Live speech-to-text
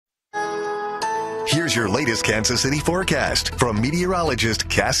Here's your latest Kansas City forecast from meteorologist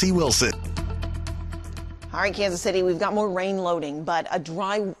Cassie Wilson. All right, Kansas City, we've got more rain loading, but a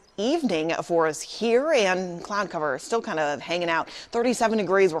dry evening for us here, and cloud cover still kind of hanging out. 37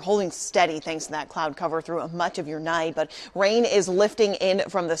 degrees. We're holding steady thanks to that cloud cover through much of your night, but rain is lifting in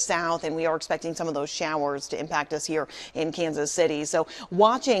from the south, and we are expecting some of those showers to impact us here in Kansas City. So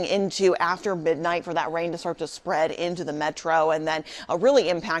watching into after midnight for that rain to start to spread into the metro, and then really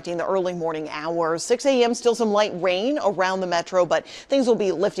impacting the early morning hours. 6 a.m. still some light rain around the metro, but things will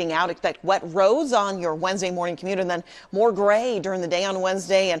be lifting out. Expect wet roads on your Wednesday morning commute, and then more gray during the day on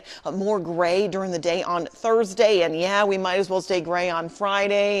Wednesday, and more gray during the day on Thursday. And yeah, we might as well stay gray on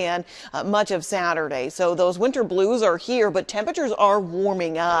Friday and much of Saturday. So those winter blues are here, but temperatures are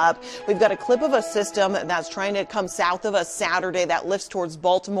warming up. We've got a clip of a system that's trying to come south of us Saturday that lifts towards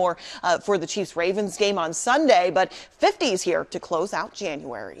Baltimore for the Chiefs-Ravens game on Sunday, but 50s here to close out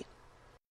January.